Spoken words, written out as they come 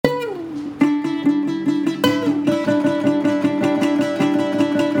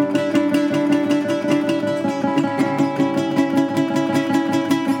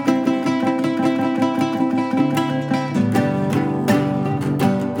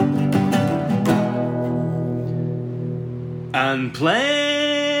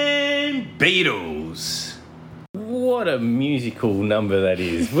Unplanned Beatles. What a musical number that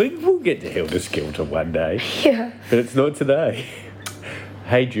is. We'll get to Helter Skelter one day. Yeah. But it's not today.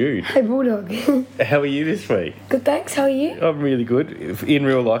 Hey Jude. Hey Bulldog. How are you this week? Good, thanks. How are you? I'm really good. In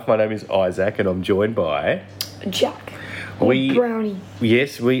real life, my name is Isaac and I'm joined by... Jack. Brownie.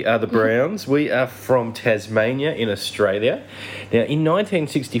 Yes, we are the Browns. We are from Tasmania in Australia. Now, in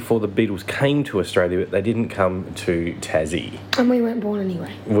 1964, the Beatles came to Australia, but they didn't come to Tassie. And we weren't born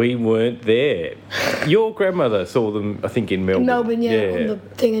anyway. We weren't there. Your grandmother saw them, I think, in Melbourne. On the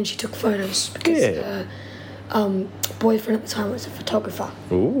thing, and she took photos because her boyfriend at the time was a photographer.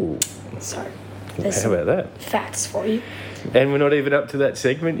 Ooh. So, how about that? Facts for you. And we're not even up to that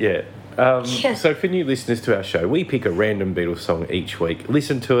segment yet. So for new listeners to our show, we pick a random Beatles song each week,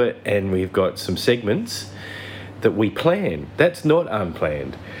 listen to it, and we've got some segments that we plan. That's not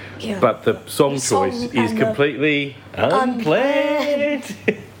unplanned. Yeah. But the song choice is completely unplanned.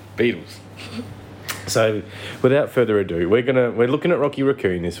 Beatles. So without further ado, we're looking at Rocky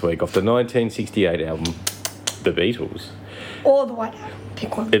Racoon this week off the 1968 album The Beatles. Or the White Album.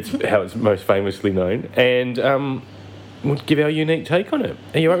 Pick one. It's how it's most famously known. And we'll give our unique take on it.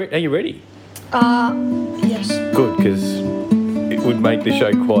 Are you ready? Yes. Good, because it would make the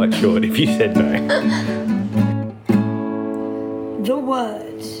show quite short if you said no. The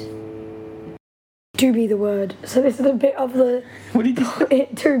word. Do be the word. So this is a bit of the... What did you say?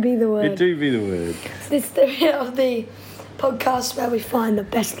 It do be the word. It do be the word. So this is the bit of the podcast where we find the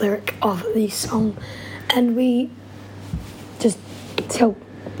best lyric of the song. And we just tell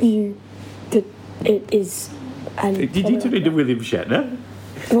you that it is... Did you turn into William Shatner?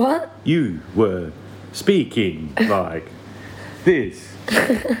 What? You were speaking like this.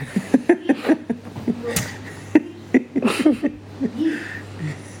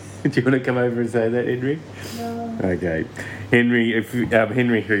 Do you want to come over and say that, Henry? No. Okay.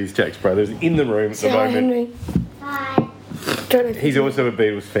 Henry, who's Jack's brother, is in the room at the moment. Henry. Hi. He's also a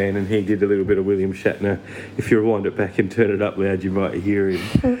Beatles fan, and he did a little bit of William Shatner. If you rewind it back and turn it up loud, you might hear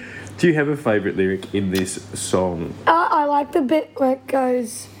him. Do you have a favourite lyric in this song? I like the bit where it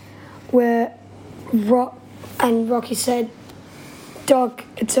goes, where Rocky said, "Doc,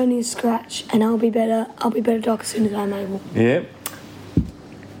 it's only a scratch, and I'll be better, Doc, as soon as I'm able." Yeah.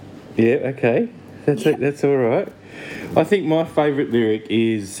 Yeah, okay. That's all right. I think my favourite lyric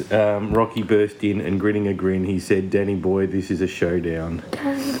is Rocky burst in and grinning a grin. He said, "Danny boy, this is a showdown."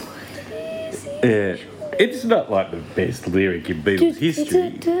 Yeah. It's not like the best lyric in Beatles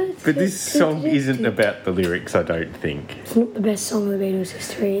history, but this song isn't about the lyrics, I don't think. It's not the best song in the Beatles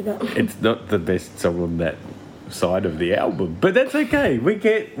history either. It's not the best song on that side of the album, but that's okay. We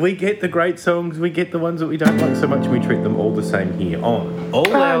get the great songs, we get the ones that we don't like so much, we treat them all the same here on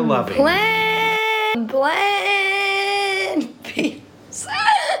All Our Loving. Bland Beatles.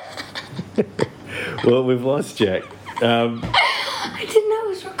 Well, we've lost Jack. I didn't know it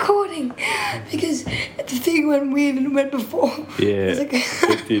was recording because the thing went weird and it went before. Yeah,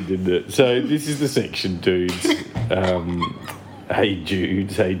 it did, didn't it? So this is the section, dudes. Hey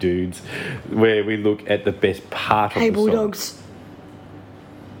dudes, where we look at the best part of the Bulldogs. song.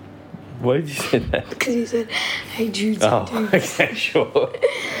 Why did you say that? Because you said, "Hey dudes, oh, hey dudes." Okay, sure.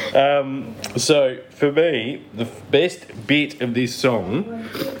 So for me, the best bit of this song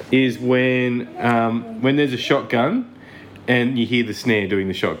is when there's a shotgun. And you hear the snare doing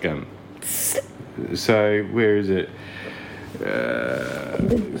the shotgun. So, where is it?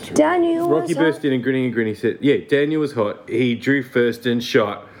 Daniel Rocky burst in and grinning and grinning. He said, yeah, Daniel was hot. He drew first and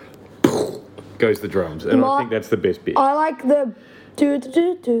shot. Goes the drums. And I think that's the best bit. I like the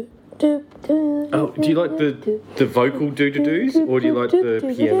do-do-do-do. Oh, do you like the vocal do-do-do's? Or do you like the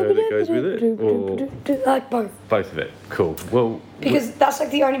piano that goes with it? Or I like both. Both of it. Cool. Well, because that's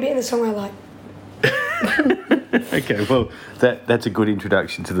like the only bit in the song I like. Okay, well, that's a good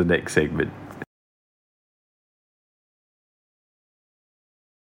introduction to the next segment.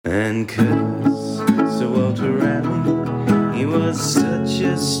 And 'cause Sir Walter Raleigh, he was such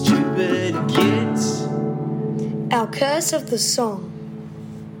a stupid kid. Our curse of the song.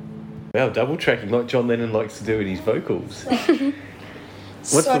 Wow, double tracking like John Lennon likes to do in his vocals.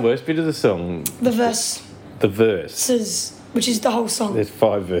 What's the worst bit of the song? The verse. The verse. Which is the whole song. There's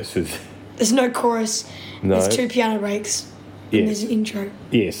 5 verses. There's no chorus. No. There's 2 piano breaks. Yes. And there's an intro.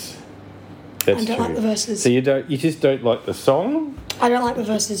 Yes. That's true. I don't like the verses. So you just don't like the song? I don't like the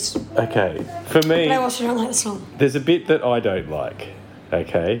verses. Okay. For me, but I also don't like the song. There's a bit that I don't like.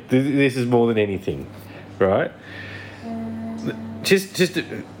 Okay? This is more than anything, right? Just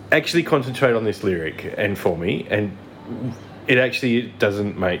actually concentrate on this lyric and for me, and it actually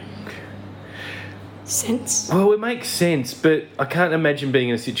doesn't make sense. Well, it makes sense, but I can't imagine being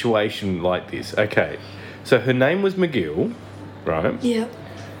in a situation like this. Okay, so her name was McGill, right? Yeah.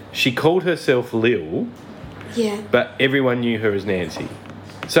 She called herself Lil, Yeah. but everyone knew her as Nancy.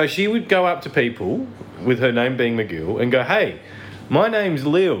 So she would go up to people with her name being McGill and go, "Hey, my name's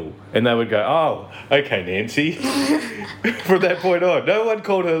Lil," and they would go, "Oh, okay, Nancy." From that point on, no one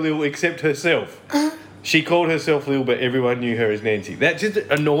called her Lil except herself. She called herself Lil, but everyone knew her as Nancy. That just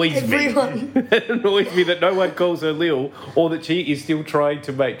annoys Everyone. me. It annoys me that no one calls her Lil, or that she is still trying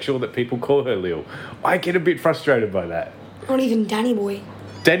to make sure that people call her Lil. I get a bit frustrated by that. Not even Danny Boy.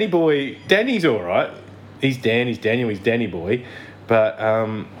 Danny's all right. He's Dan, he's Daniel, he's Danny Boy. But,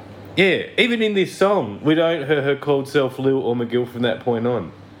 yeah, even in this song, we don't hear her called self Lil or McGill from that point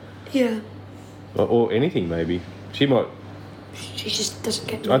on. Yeah. Or anything, maybe. She might... She just doesn't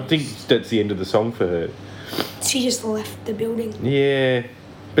get I think that's the end of the song for her. She just left the building. Yeah.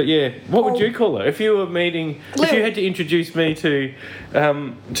 But, yeah, what would you call her? If you were meeting... Lil. If you had to introduce me to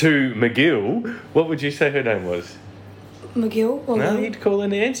McGill, what would you say her name was? McGill? Or No, Lil? you'd call her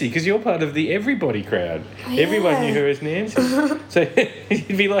Nancy because you're part of the everybody crowd. Oh, Everyone yeah. knew her as Nancy. So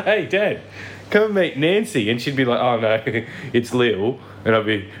you'd be like, "Hey, Dad, come and meet Nancy." And she'd be like, "Oh, no, it's Lil." And I'd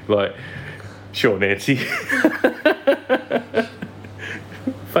be like, "Sure, Nancy."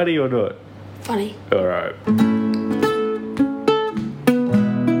 Funny or not? Funny. All right.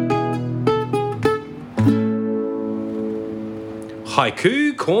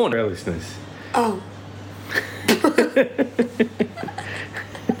 Haiku Corner, our listeners. Oh.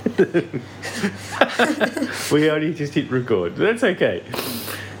 We only just hit record. That's okay.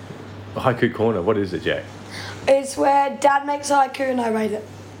 Haiku Corner, what is it, Jack? It's where Dad makes a haiku and I write it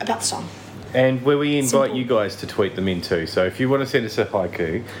about the song. And where we invite Simple. you guys to tweet them in too. So if you want to send us a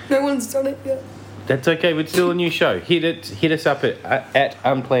haiku, No one's done it yet. that's okay. It's still a new show. Hit us up at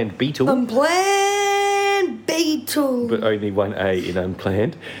Unplanned Beetle, Unplanned Beetle. but only one A in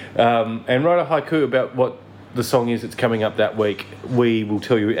Unplanned. And write a haiku about what the song is that's coming up that week. We will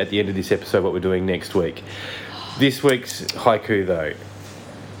tell you at the end of this episode what we're doing next week. This week's haiku, though.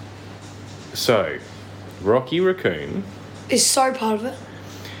 So, Rocky Racoon, Is so part of it.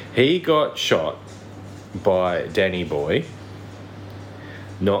 he got shot by Danny Boy.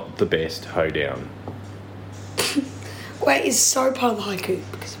 Not the best hoedown. Wait, is so part of the haiku.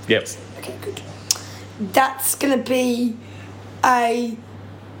 Because Yep. Okay, good. That's gonna be a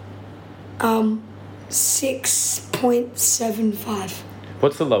 6.75.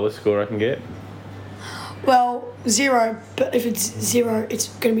 What's the lowest score I can get? Well, 0, but if it's 0, it's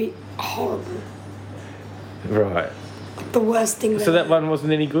gonna be horrible. Right. Like the worst thing. So that one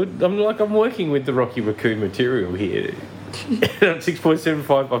wasn't any good? I'm working with the Rocky Raccoon material here.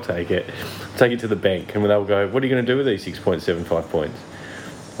 6.75, I'll take it. Take it to the bank, and they'll go, "What are you going to do with these 6.75 points?"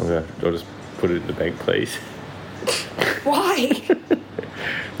 I'll just put it in the bank, please. Why?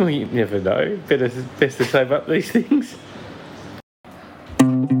 Well, you never know. Best to save up these things.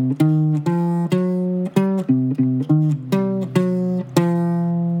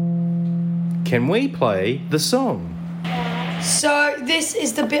 Can we play the song? So this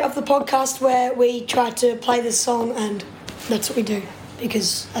is the bit of the podcast where we try to play the song, and that's what we do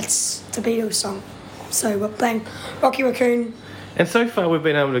because that's the Beatles song. So we're playing Rocky Raccoon. And so far we've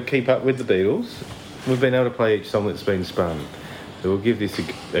been able to keep up with the Beatles. We've been able to play each song that's been spun. So we'll give this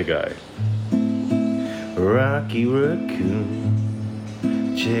a go. Rocky Raccoon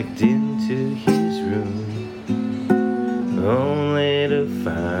checked into his room, only to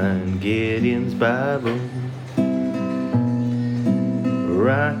find Gideon's Bible.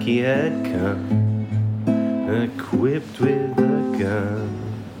 Rocky had come equipped with a gun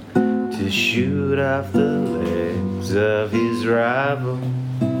to shoot off the legs of his rival.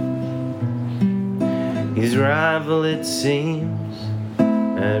 His rival, it seems,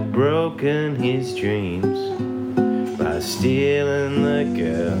 had broken his dreams by stealing the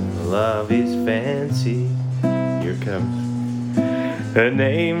girl of his fancy. Here it comes. Her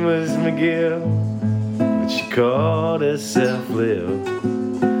name was McGill, but she called herself Lil.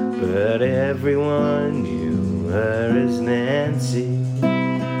 But everyone knew her as Nancy.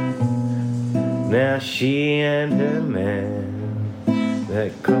 Now she and her man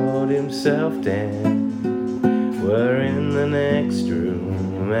that called himself Dan were in the next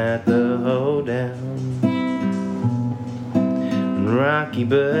room at the hoedown. And Rocky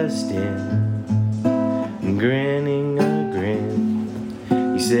burst in, grinning a grin.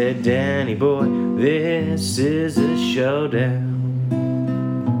 He said, "Danny boy, this is a showdown."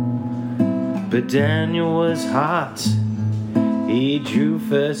 But Daniel was hot. He drew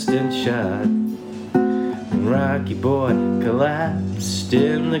first and shot. And Rocky boy collapsed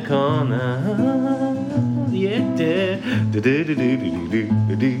in the corner.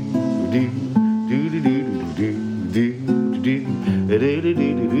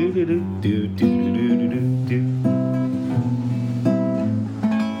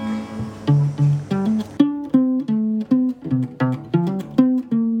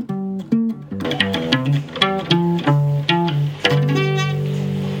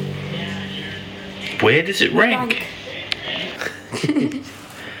 Where does it rank?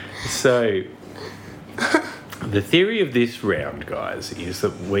 So, the theory of this round, guys, is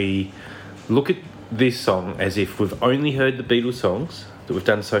that we look at this song as if we've only heard the Beatles songs that we've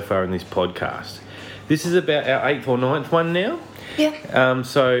done so far in this podcast. This is about our 8th or 9th one now. Yeah.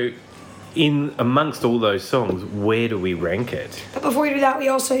 So, in amongst all those songs, where do we rank it? But before we do that, we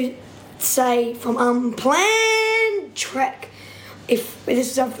also say from Unplanned Trek, if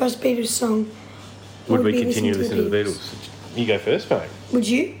this is our first Beatles song, Would we continue to listen to the Beatles? You go first, mate. Would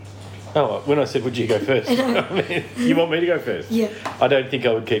you? Oh, when I said would you go first? I mean, you want me to go first? Yeah. I don't think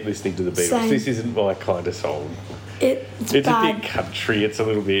I would keep listening to the Beatles. Same. This isn't my kind of song. It's It's bad. a bit country. It's a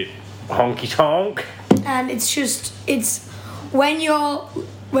little bit honky tonk. And it's when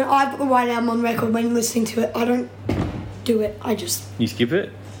I've got the right album on record, when you're listening to it, I don't do it. You skip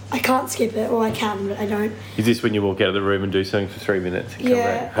it? I can't skip it, or I can, but I don't. Is this when you walk out of the room and do something for 3 minutes? And come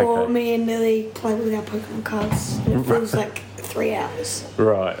Yeah, back? or Okay. me and Lily play with our Pokemon cards, and it feels like 3 hours.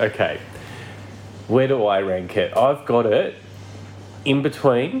 Right, okay. Where do I rank it? I've got it in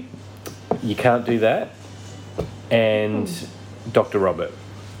between You Can't Do That and Dr. Robert.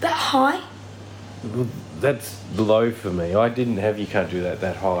 That high? That's low for me. I didn't have You Can't Do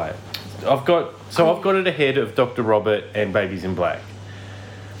That high. I've got it ahead of Dr. Robert and Babies in Black.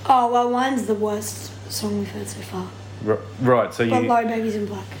 Oh, well, mine's the worst song we've heard so far. Right, so Below Babies in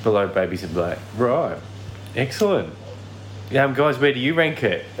Black. Below Babies in Black. Right. Excellent. Guys, where do you rank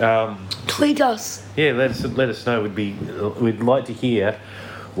it? Tweet us. Yeah, let us know. We'd like to hear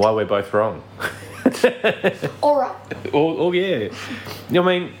why we're both wrong. All right. or yeah. I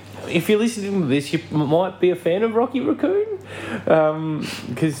mean, if you're listening to this, you might be a fan of Rocky Racoon,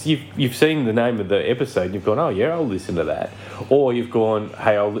 because you've seen the name of the episode and you've gone, oh yeah, I'll listen to that, or you've gone,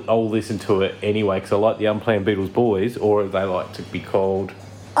 hey, I'll listen to it anyway because I like the Unplanned Beatles Boys, or they like to be called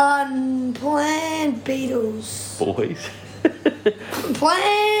Unplanned Beatles. Boys.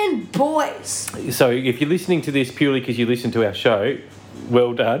 Unplanned Boys. So if you're listening to this purely because you listen to our show,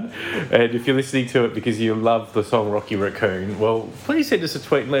 well done. And if you're listening to it because you love the song Rocky Raccoon, well, please send us a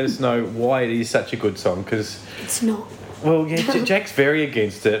tweet and let us know why it is such a good song, because... It's not. Well, yeah, Jack's very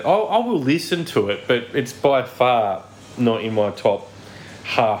against it. I will listen to it, but it's by far not in my top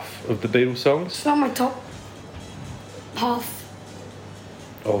half of the Beatles songs. It's not my top half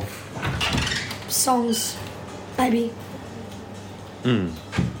Of... songs, maybe.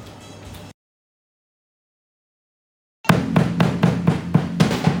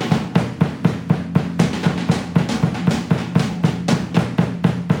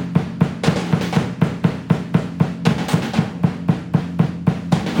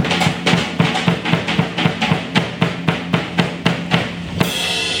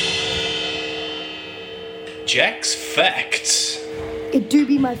 Jack's Facts. It do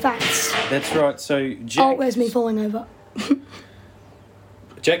be my facts. That's right, so Jack... Oh, where's me falling over?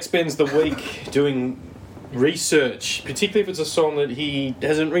 Jack spends the week doing research, particularly if it's a song that he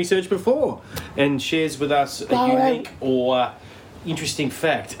hasn't researched before, and shares with us a unique or interesting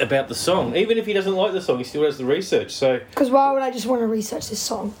fact about the song. Even if he doesn't like the song, he still does the research. So, Because why would I just want to research this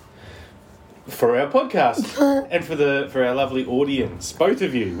song? for our podcast and for our lovely audience, both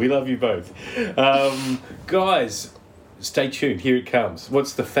of you, we love you both. Guys, stay tuned. Here it comes.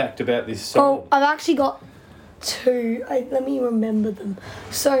 What's the fact about this song? Oh, I've actually got two. Let me remember them.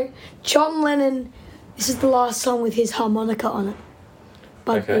 So, John Lennon, this is the last song with his harmonica on it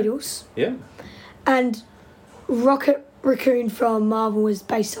by the Beatles. Yeah. And Rocket Raccoon from Marvel was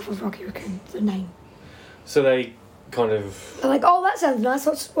based off of Rocky Raccoon, the name. So they kind of... They're like, oh, that sounds nice.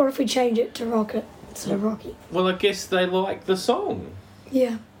 What if we change it to Rocket instead of Rocky? Well, I guess they like the song.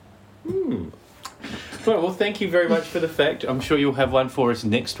 Yeah. Right, well, thank you very much for the fact. I'm sure you'll have one for us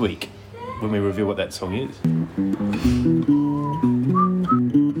next week when we reveal what that song is.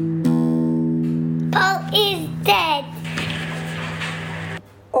 Paul is dead.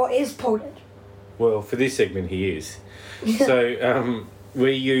 Or is Paul dead? Well, for this segment, he is. So,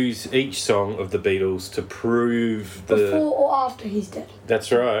 we use each song of the Beatles to prove the... Before or after he's dead?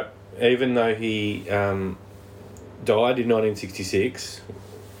 That's right. Even though he died in 1966,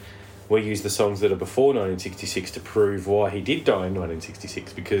 we use the songs that are before 1966 to prove why he did die in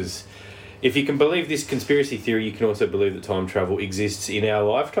 1966, because if you can believe this conspiracy theory, you can also believe that time travel exists in our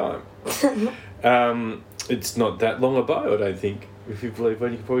lifetime. It's not that long ago, I don't think. If you believe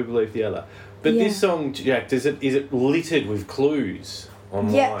one, you can probably believe the other. But this song, Jack, is it littered with clues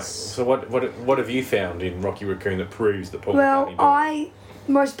online? Yes. So what have you found in Rocky Raccoon that proves that Paul McCartney died?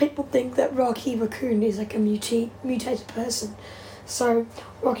 Most people think that Rocky Raccoon is like a mutated person. So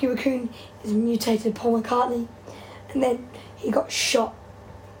Rocky Raccoon is mutated Paul McCartney, and then he got shot.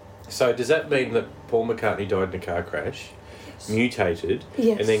 So does that mean that Paul McCartney died in a car crash, mutated,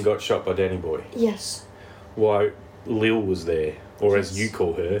 Yes. and then got shot by Danny Boy? Yes. Why Lil was there, or as you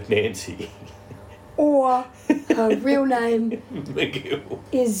call her, Nancy. Or her real name McGill.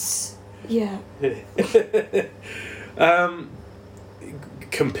 is,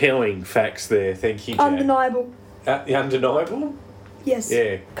 Compelling facts there, thank you, Jack. undeniable. Undeniable? Yes.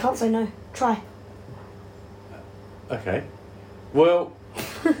 Yeah. Can't say no. Try. Okay. Well,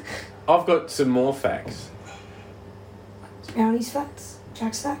 I've got some more facts. Brownie's facts.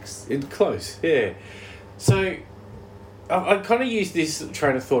 Jack's facts. It's close, yeah. So, I kind of used this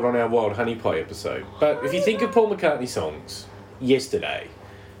train of thought on our Wild Honey Pie episode. But if you think of Paul McCartney songs, Yesterday,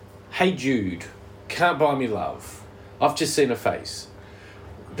 Hey Jude, Can't Buy Me Love, I've Just Seen a Face,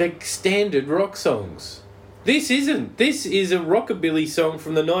 they're standard rock songs. This isn't. This is a rockabilly song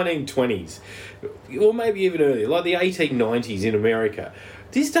from the 1920s, or maybe even earlier, like the 1890s in America.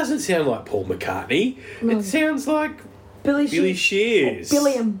 This doesn't sound like Paul McCartney. No. It sounds like Billy Shears.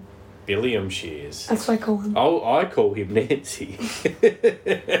 Billiam Shears. That's what I call him. Oh, I call him Nancy.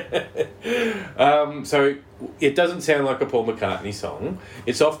 So it doesn't sound like a Paul McCartney song.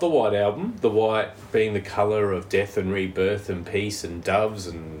 It's off the White Album, the white being the colour of death and rebirth and peace and doves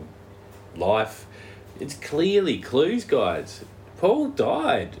and life. It's clearly clues, guys. Paul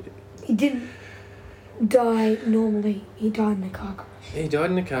died. He didn't die normally. He died in a car crash. He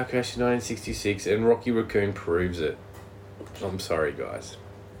died in a car crash in 1966, and Rocky Raccoon proves it. I'm sorry, guys.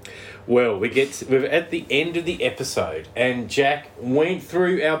 Well, we're at the end of the episode, and Jack went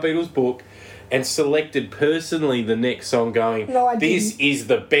through our Beatles book and selected personally the next song, going, No, I this didn't. is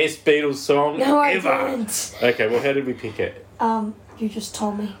the best Beatles song ever. I didn't. Okay, well, how did we pick it? You just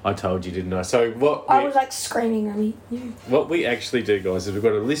told me. I told you, didn't I? So I was like screaming at me. What we actually do, guys, is we've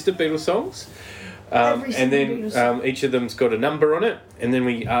got a list of Beatles songs. Every And single then Beatles song. each of them's got a number on it, and then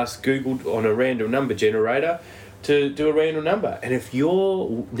we ask Google on a random number generator to do a random number. And if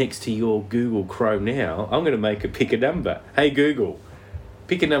you're next to your Google Chrome now, I'm going to pick a number. Hey Google,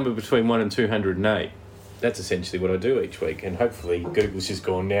 pick a number between 1 and 208. That's essentially what I do each week, and hopefully Google's just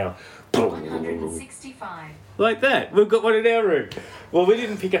gone now. 165. Like that. We've got one in our room. Well, we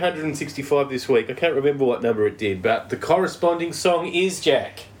didn't pick 165 this week. I can't remember what number it did, but the corresponding song is,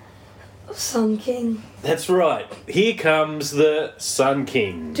 Jack. Sun King. That's right. Here comes the Sun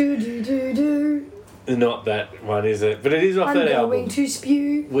King. Do do do do. Not that one, is it? But it is off I'm that going album. to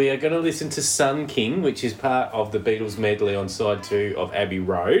spew. We are going to listen to Sun King, which is part of the Beatles medley on side 2 of Abbey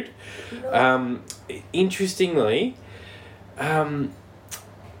Road. Interestingly, I've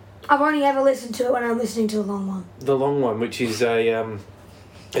only ever listened to it when I'm listening to the long one. the long one, which is a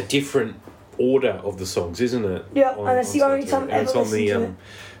different order of the songs, isn't it? Yeah, On- and it's on the only side 2. time I've And ever it's on listened the to it.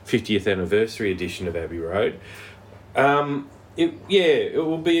 50th anniversary edition of Abbey Road. It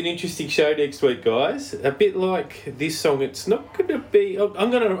will be an interesting show next week, guys. A bit like this song. It's not going to be. I'm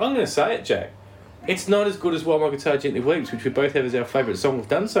going to say it, Jack. It's not as good as While My Guitar Gently Weeps, which we both have as our favourite song we've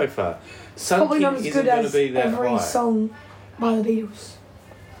done so far. Sun Probably King not as isn't good going to as be that every high. song by the Beatles.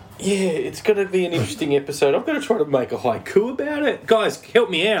 Yeah, it's going to be an interesting episode. I'm going to try to make a haiku about it. Guys, help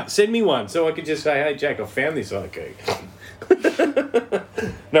me out. Send me one so I can just say, hey, Jack, I found this haiku.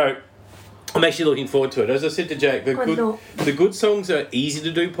 No, I'm actually looking forward to it. As I said to Jack, the good songs are easy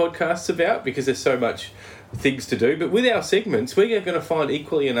to do podcasts about because there's so much things to do. But with our segments, we are going to find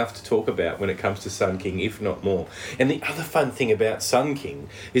equally enough to talk about when it comes to Sun King, if not more. And the other fun thing about Sun King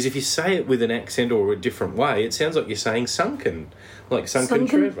is if you say it with an accent or a different way, it sounds like you're saying sunken. Like Sunken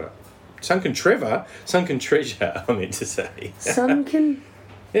Trevor. Sunken Trevor? Sunken Treasure, I meant to say. Sunken?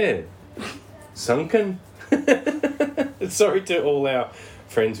 Yeah. Sunken? Sorry to all our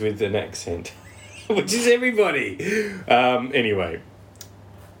friends with an accent, which is everybody. Anyway.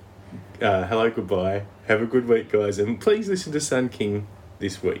 Hello, goodbye. Have a good week, guys. And please listen to Sun King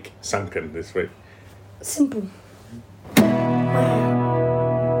this week. Sunken this week. Simple.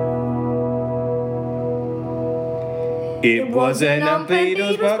 It was an Unpaid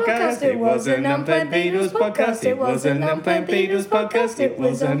Beatles podcast. It was an Unpaid Beatles podcast. It was an Unpaid Beatles podcast. It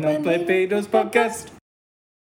was an Unpaid Beatles podcast.